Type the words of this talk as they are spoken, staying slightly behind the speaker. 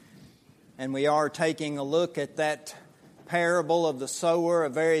And we are taking a look at that parable of the sower, a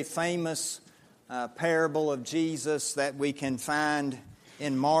very famous parable of Jesus that we can find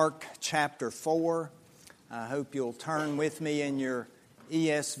in Mark chapter 4. I hope you'll turn with me in your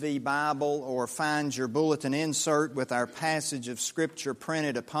ESV Bible or find your bulletin insert with our passage of Scripture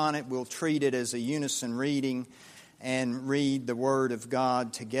printed upon it. We'll treat it as a unison reading and read the Word of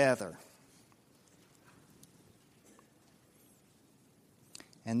God together.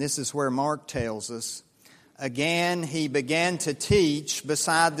 And this is where Mark tells us, "Again he began to teach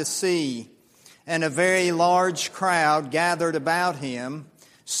beside the sea, and a very large crowd gathered about him,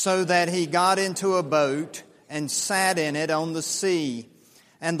 so that he got into a boat and sat in it on the sea.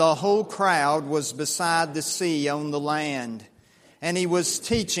 And the whole crowd was beside the sea on the land. And he was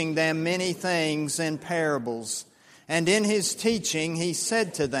teaching them many things in parables. And in his teaching he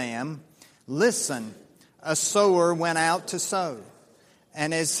said to them, 'Listen, a sower went out to sow.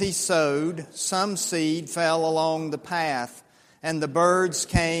 And as he sowed, some seed fell along the path, and the birds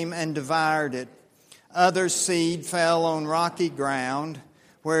came and devoured it. Other seed fell on rocky ground,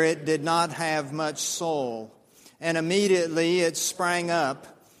 where it did not have much soil. And immediately it sprang up,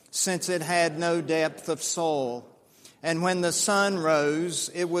 since it had no depth of soil. And when the sun rose,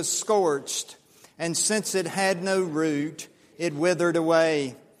 it was scorched, and since it had no root, it withered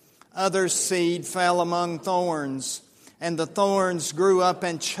away. Other seed fell among thorns, and the thorns grew up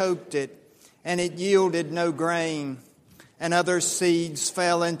and choked it, and it yielded no grain. And other seeds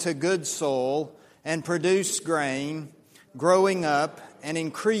fell into good soil and produced grain, growing up and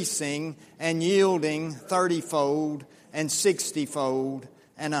increasing and yielding 30-fold and 60-fold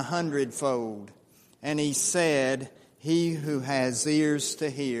and 100-fold. And he said, 'He who has ears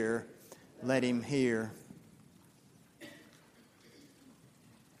to hear, let him hear.'"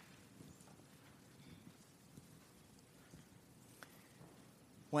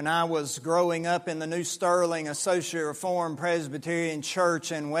 When I was growing up in the New Sterling Associate Reformed Presbyterian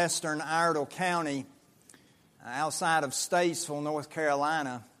Church in western Iredell County, outside of Statesville, North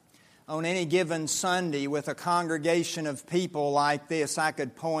Carolina, on any given Sunday with a congregation of people like this, I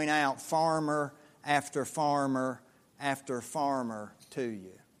could point out farmer after farmer after farmer to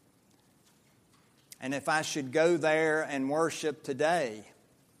you. And if I should go there and worship today,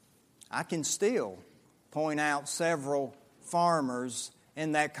 I can still point out several farmers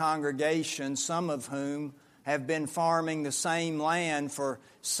in that congregation, some of whom have been farming the same land for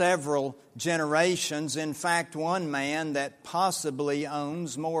several generations. In fact, one man that possibly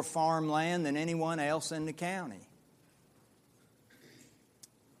owns more farmland than anyone else in the county.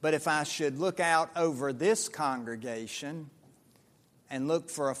 But if I should look out over this congregation and look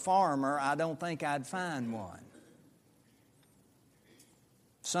for a farmer, I don't think I'd find one.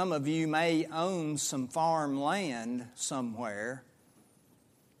 Some of you may own some farmland somewhere,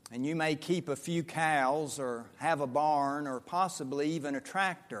 and you may keep a few cows or have a barn or possibly even a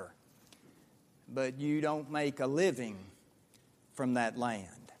tractor, but you don't make a living from that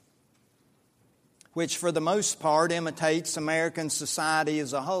land, which for the most part imitates American society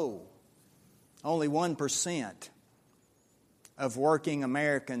as a whole. Only 1% of working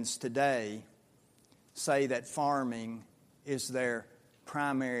Americans today say that farming is their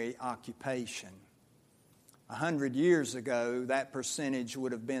primary occupation. 100 years ago, that percentage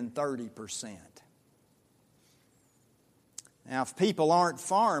would have been 30%. Now, if people aren't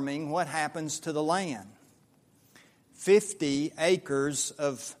farming, what happens to the land? 50 acres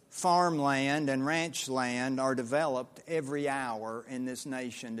of farmland and ranch land are developed every hour in this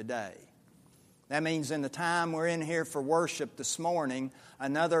nation today. That means in the time we're in here for worship this morning,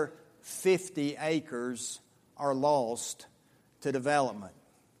 another 50 acres are lost to development.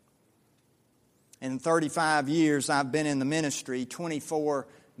 In 35 years I've been in the ministry, 24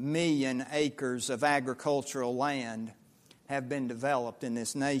 million acres of agricultural land have been developed in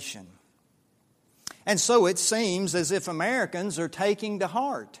this nation. And so it seems as if Americans are taking to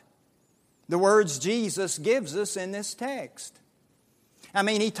heart the words Jesus gives us in this text. I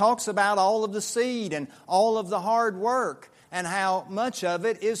mean, he talks about all of the seed and all of the hard work and how much of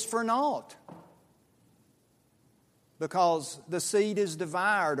it is for naught, because the seed is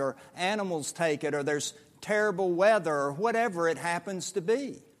devoured or animals take it or there's terrible weather or whatever it happens to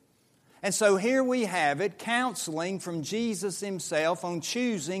be. And so here we have it, counseling from Jesus himself on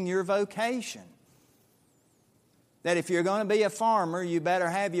choosing your vocation. That if you're going to be a farmer, you better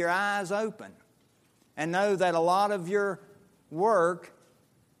have your eyes open and know that a lot of your work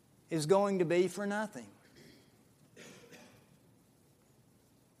is going to be for nothing.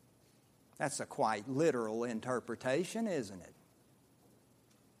 That's a quite literal interpretation, isn't it?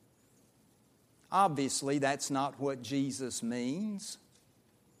 Obviously, that's not what Jesus means.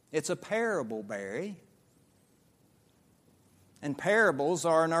 It's a parable, Barry. And parables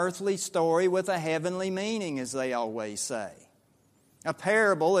are an earthly story with a heavenly meaning, as they always say. A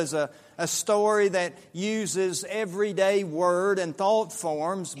parable is a story that uses everyday word and thought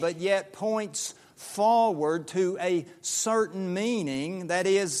forms, but yet points forward to a certain meaning. That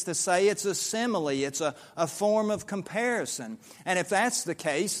is to say, it's a simile, it's a form of comparison. And if that's the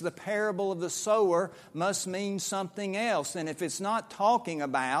case, the parable of the sower must mean something else. And if it's not talking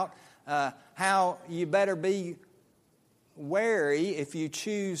about how you better be wary if you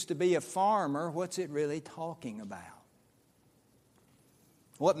choose to be a farmer, what's it really talking about?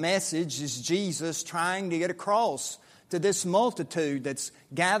 What message is Jesus trying to get across to this multitude that's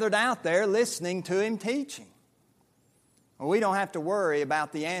gathered out there listening to Him teaching? Well, we don't have to worry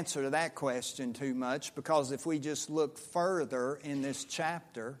about the answer to that question too much, because if we just look further in this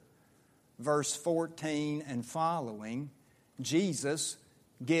chapter, verse 14 and following, Jesus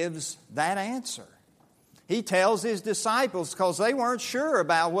gives that answer. He tells His disciples, because they weren't sure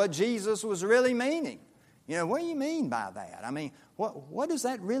about what Jesus was really meaning. What do you mean by that? I mean, what does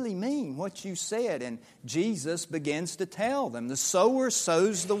that really mean, what you said? And Jesus begins to tell them. The sower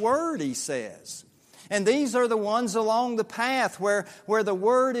sows the word, He says. And these are the ones along the path where the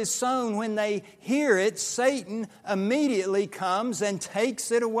word is sown. When they hear it, Satan immediately comes and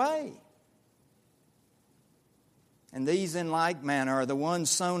takes it away. And these in like manner are the ones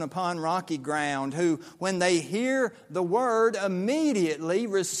sown upon rocky ground, who, when they hear the word, immediately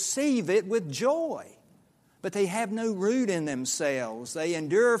receive it with joy. But they have no root in themselves. They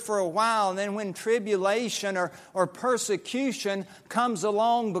endure for a while, and then when tribulation or persecution comes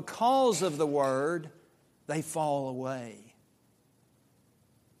along because of the word, they fall away.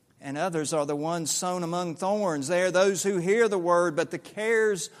 And others are the ones sown among thorns. They are those who hear the word, but the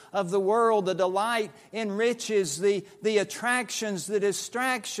cares of the world, the delight in riches, the attractions, the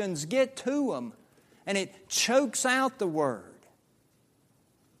distractions get to them. And it chokes out the word.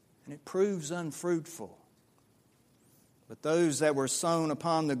 And it proves unfruitful. But those that were sown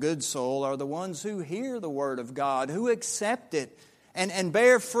upon the good soil are the ones who hear the word of God, who accept it, and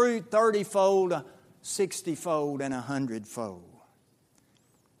bear fruit 30-fold, 60-fold, and 100-fold.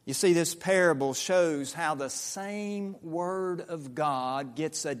 You see, this parable shows how the same word of God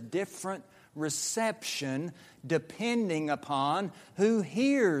gets a different reception depending upon who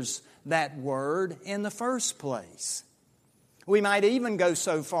hears that word in the first place. We might even go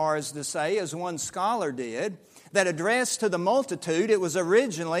so far as to say, as one scholar did, that addressed to the multitude, it was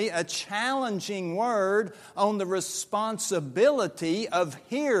originally a challenging word on the responsibility of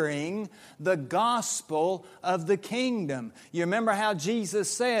hearing the gospel of the kingdom. You remember how Jesus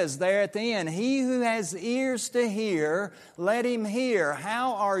says there at the end, "He who has ears to hear, let him hear."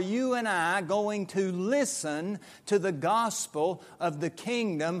 How are you and I going to listen to the gospel of the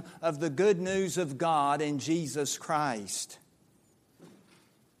kingdom, of the good news of God in Jesus Christ?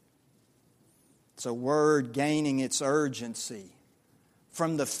 It's a word gaining its urgency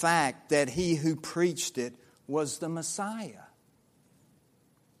from the fact that He who preached it was the Messiah.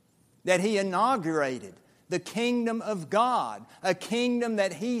 That He inaugurated the kingdom of God, a kingdom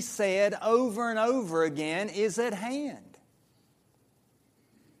that He said over and over again is at hand.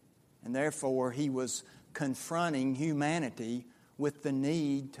 And therefore He was confronting humanity with the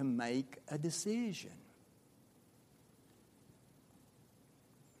need to make a decision.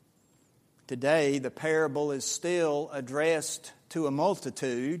 Today, the parable is still addressed to a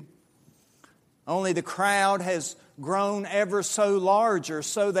multitude, only the crowd has grown ever so larger,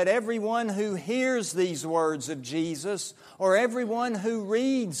 so that everyone who hears these words of Jesus, or everyone who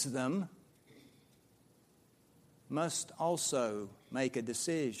reads them, must also make a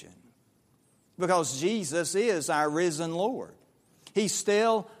decision. Because Jesus is our risen Lord. He's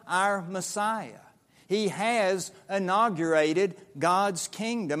still our Messiah. He has inaugurated God's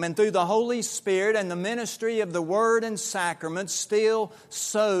kingdom, and through the Holy Spirit and the ministry of the Word and Sacrament still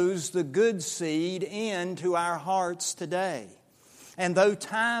sows the good seed into our hearts today. And though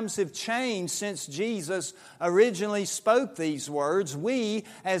times have changed since Jesus originally spoke these words, we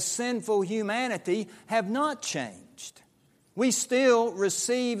as sinful humanity have not changed. We still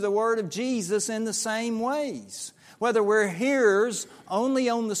receive the Word of Jesus in the same ways. Whether we're hearers only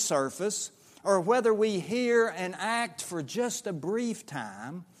on the surface, or whether we hear and act for just a brief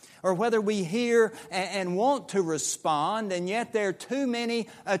time, or whether we hear and want to respond, and yet there are too many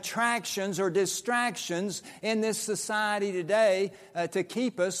attractions or distractions in this society today to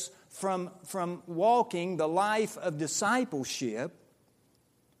keep us from walking the life of discipleship,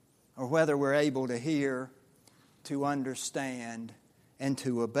 or whether we're able to hear, to understand, and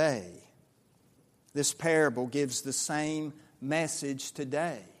to obey. This parable gives the same message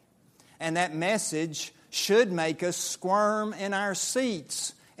today. And that message should make us squirm in our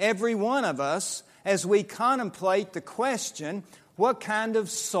seats, every one of us, as we contemplate the question, what kind of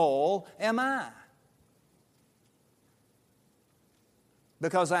soul am I?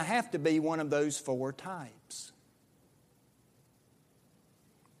 Because I have to be one of those four types.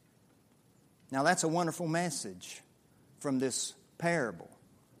 Now that's a wonderful message from this parable,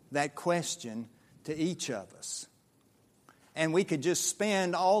 that question to each of us. And we could just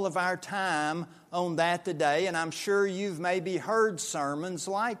spend all of our time on that today, and I'm sure you've maybe heard sermons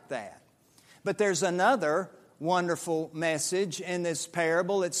like that. But there's another wonderful message in this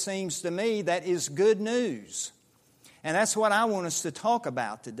parable, it seems to me, that is good news. And that's what I want us to talk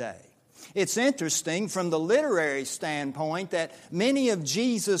about today. It's interesting from the literary standpoint that many of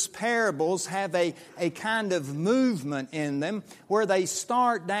Jesus' parables have a kind of movement in them where they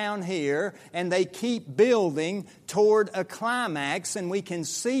start down here and they keep building toward a climax, and we can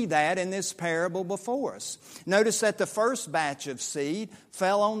see that in this parable before us. Notice that the first batch of seed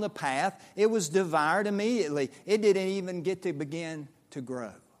fell on the path. It was devoured immediately. It didn't even get to begin to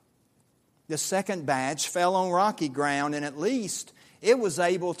grow. The second batch fell on rocky ground, and at least it was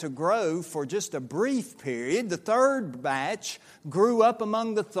able to grow for just a brief period. The third batch grew up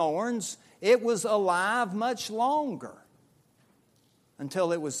among the thorns. It was alive much longer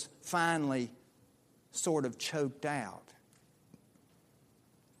until it was finally sort of choked out.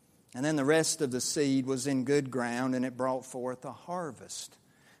 And then the rest of the seed was in good ground, and it brought forth a harvest,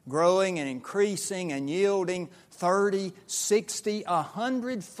 growing and increasing and yielding 30, 60,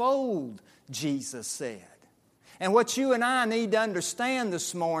 100-fold, Jesus said. And what you and I need to understand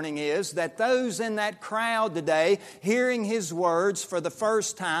this morning is that those in that crowd today, hearing His words for the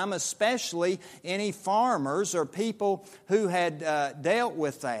first time, especially any farmers or people who had dealt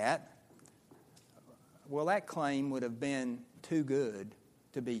with that, well, that claim would have been too good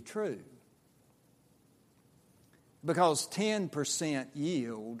to be true. Because 10%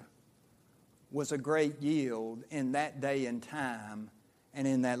 yield was a great yield in that day and time and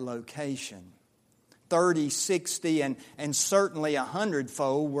in that location. 30, 60, and certainly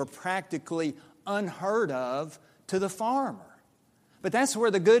 100-fold were practically unheard of to the farmer. But that's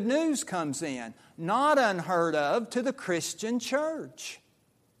where the good news comes in. Not unheard of to the Christian church.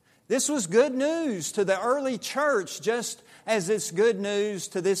 This was good news to the early church, just as it's good news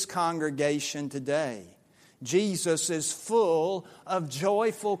to this congregation today. Jesus is full of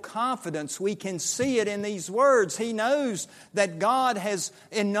joyful confidence. We can see it in these words. He knows that God has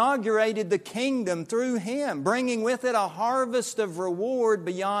inaugurated the kingdom through Him, bringing with it a harvest of reward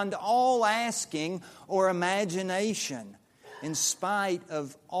beyond all asking or imagination. In spite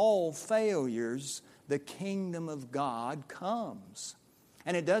of all failures, the kingdom of God comes.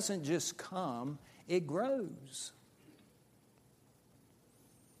 And it doesn't just come, it grows.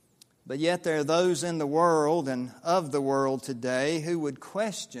 But yet there are those in the world and of the world today who would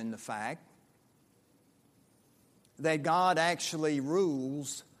question the fact that God actually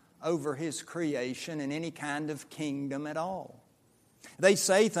rules over His creation in any kind of kingdom at all. They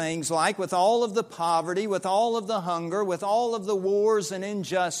say things like, with all of the poverty, with all of the hunger, with all of the wars and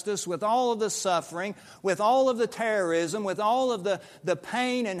injustice, with all of the suffering, with all of the terrorism, with all of the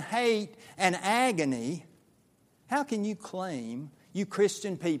pain and hate and agony, how can you claim, you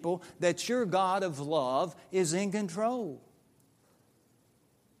Christian people, that your God of love is in control?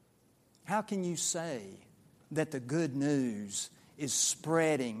 How can you say that the good news is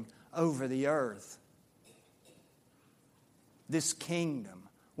spreading over the earth? This kingdom,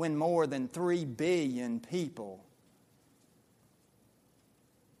 when more than 3 billion people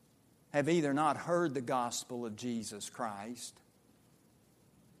have either not heard the gospel of Jesus Christ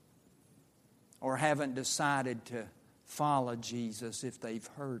or haven't decided to follow Jesus if they've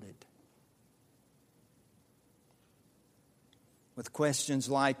heard it. With questions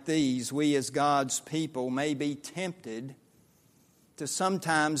like these, we as God's people may be tempted to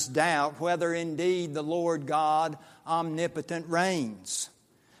sometimes doubt whether indeed the Lord God omnipotent reigns.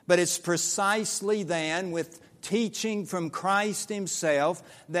 But it's precisely then with teaching from Christ Himself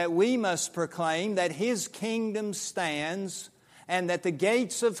that we must proclaim that His kingdom stands and that the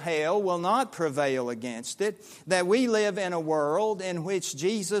gates of hell will not prevail against it, that we live in a world in which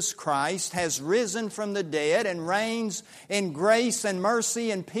Jesus Christ has risen from the dead and reigns in grace and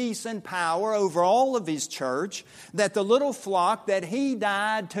mercy and peace and power over all of His church, that the little flock that He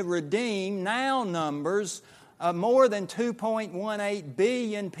died to redeem now numbers more than 2.18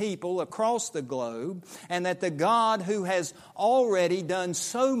 billion people across the globe, and that the God who has already done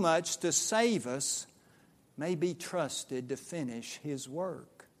so much to save us may be trusted to finish His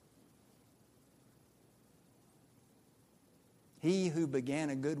work. He who began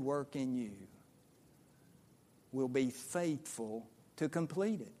a good work in you will be faithful to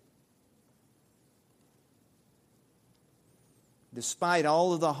complete it. Despite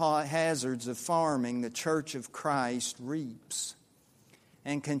all of the hazards of farming, the Church of Christ reaps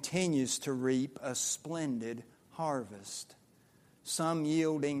and continues to reap a splendid harvest. Some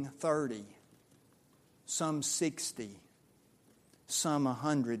yielding 30, some 60, some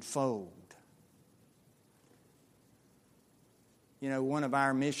 100-fold. You know, one of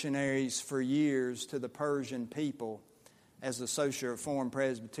our missionaries for years to the Persian people as the Social Reformed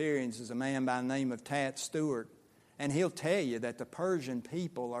Presbyterians is a man by the name of Tat Stewart. And he'll tell you that the Persian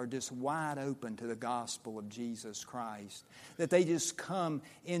people are just wide open to the gospel of Jesus Christ. That they just come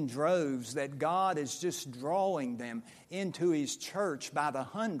in droves, that God is just drawing them into His church by the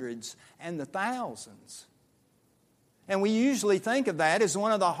hundreds and the thousands. And we usually think of that as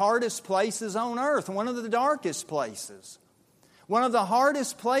one of the hardest places on earth, one of the darkest places. One of the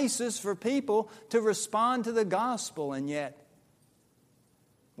hardest places for people to respond to the gospel, and yet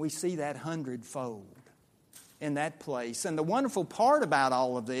we see that 100-fold in that place. And the wonderful part about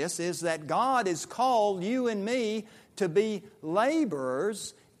all of this is that God has called you and me to be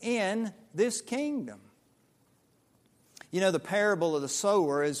laborers in this kingdom. You know, the parable of the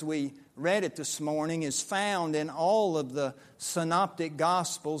sower, as we read it this morning, is found in all of the synoptic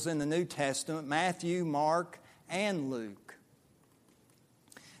gospels in the New Testament, Matthew, Mark, and Luke.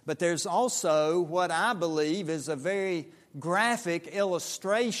 But there's also what I believe is a very graphic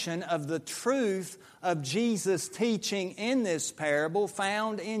illustration of the truth of Jesus' teaching in this parable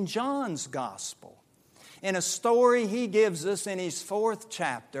found in John's Gospel. In a story he gives us in his 4th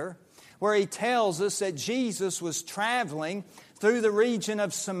chapter, where he tells us that Jesus was traveling through the region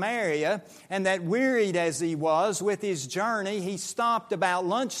of Samaria, and that wearied as he was with his journey, he stopped about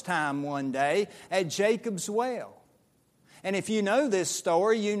lunchtime one day at Jacob's well. And if you know this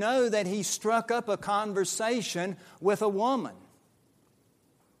story, you know that he struck up a conversation with a woman.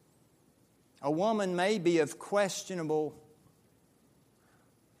 A woman maybe of questionable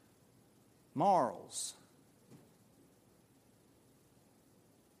morals.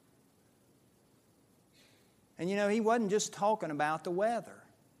 And you know, he wasn't just talking about the weather.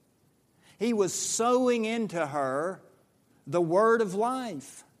 He was sowing into her the word of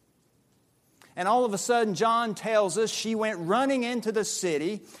life. And all of a sudden, John tells us she went running into the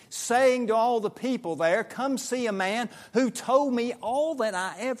city, saying to all the people there, "Come see a man who told me all that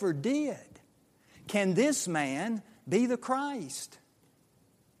I ever did. Can this man be the Christ?"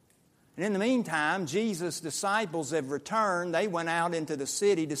 And in the meantime, Jesus' disciples have returned. They went out into the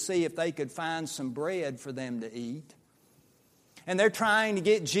city to see if they could find some bread for them to eat. And they're trying to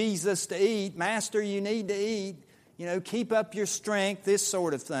get Jesus to eat. "Master, you need to eat. You know, keep up your strength," this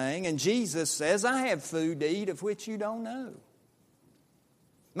sort of thing. And Jesus says, "I have food to eat of which you don't know.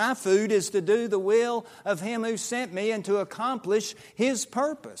 My food is to do the will of Him who sent me and to accomplish His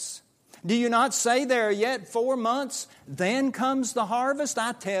purpose. Do you not say there are yet 4 months, then comes the harvest?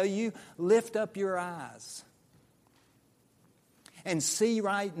 I tell you, lift up your eyes and see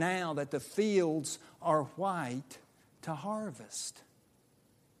right now that the fields are white to harvest."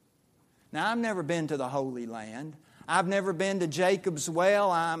 Now, I've never been to the Holy Land. I've never been to Jacob's well.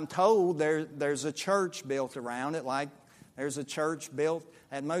 I'm told there's a church built around it, like there's a church built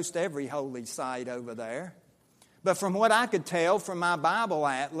at most every holy site over there. But from what I could tell from my Bible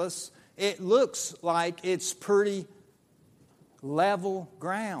atlas, it looks like it's pretty level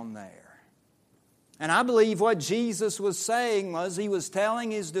ground there. And I believe what Jesus was saying was He was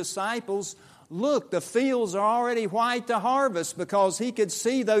telling His disciples, look, the fields are already white to harvest, because He could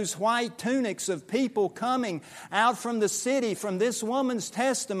see those white tunics of people coming out from the city from this woman's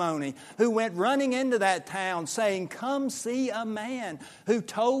testimony, who went running into that town saying, "Come see a man who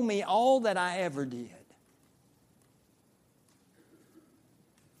told me all that I ever did."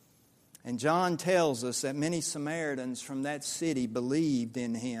 And John tells us that many Samaritans from that city believed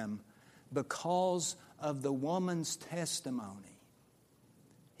in Him because of the woman's testimony.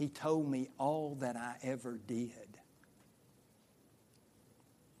 "He told me all that I ever did."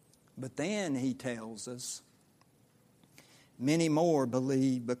 But then he tells us, many more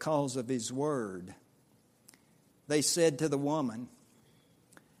believed because of His word. They said to the woman,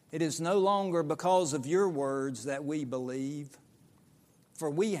 "It is no longer because of your words that we believe, for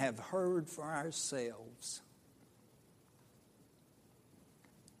we have heard for ourselves.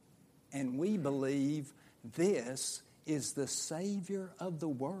 And we believe this is the Savior of the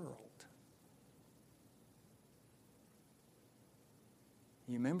world."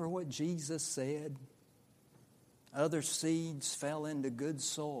 You remember what Jesus said? Other seeds fell into good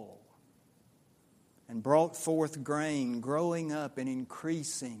soil. and brought forth grain, growing up and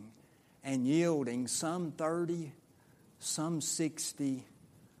increasing and yielding some 30, some 60,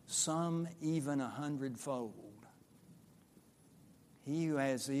 some even 100-fold. He who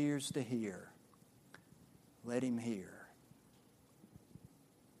has ears to hear, let him hear.